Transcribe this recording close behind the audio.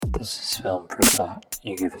This is Film for Thought.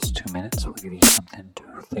 You give us 2 minutes, we'll give you something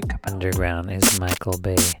to think about. Underground is Michael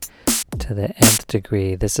Bay to the nth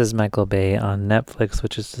degree. This is Michael Bay on Netflix,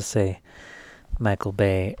 which is to say Michael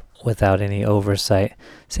Bay without any oversight.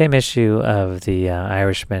 Same issue of The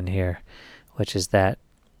Irishman here, which is that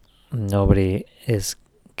nobody is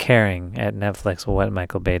caring at Netflix what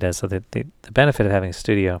Michael Bay does. So the benefit of having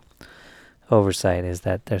studio oversight is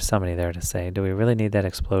that there's somebody there to say, do we really need that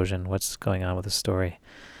explosion? What's going on with the story?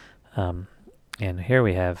 And here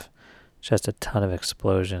we have just a ton of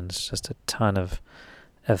explosions, just a ton of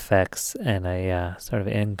effects, and a sort of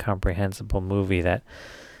incomprehensible movie that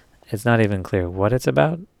it's not even clear what it's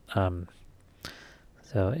about.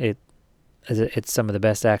 So it's some of the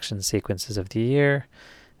best action sequences of the year.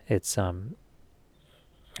 It's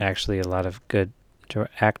actually a lot of good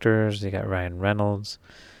actors. You got Ryan Reynolds,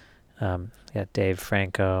 you got Dave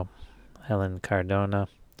Franco, Helen Cardona,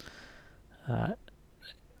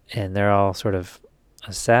 and they're all sort of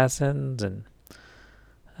assassins, and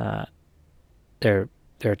they're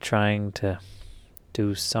trying to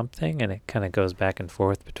do something, and it kind of goes back and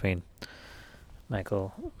forth between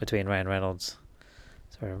Ryan Reynolds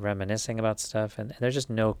sort of reminiscing about stuff, and there's just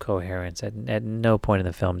no coherence. At no point in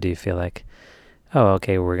the film do you feel like, oh,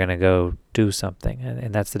 okay, we're going to go do something.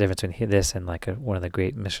 And that's the difference between this and like one of the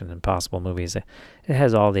great Mission Impossible movies. It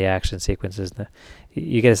has all the action sequences.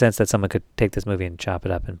 You get a sense that someone could take this movie and chop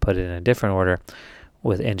it up and put it in a different order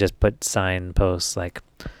and just put signposts like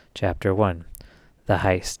Chapter 1, the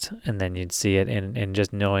heist, and then you'd see it, and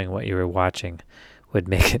just knowing what you were watching would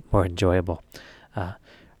make it more enjoyable.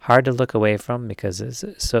 Hard to look away from because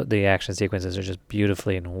the action sequences are just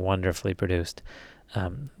beautifully and wonderfully produced.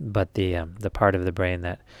 But the part of the brain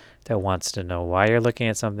that wants to know why you're looking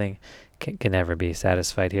at something can never be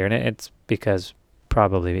satisfied here. And it's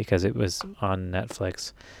probably because it was on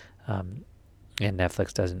Netflix, and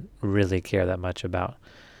Netflix doesn't really care that much about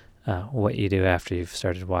what you do after you've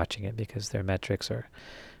started watching it, because their metrics are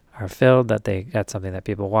filled, that they got something that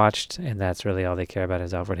people watched, and that's really all they care about.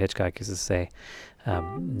 As Alfred Hitchcock used to say,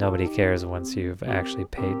 nobody cares once you've actually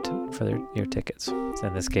paid for your tickets. So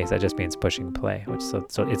in this case, that just means pushing play, so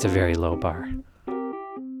it's a very low bar.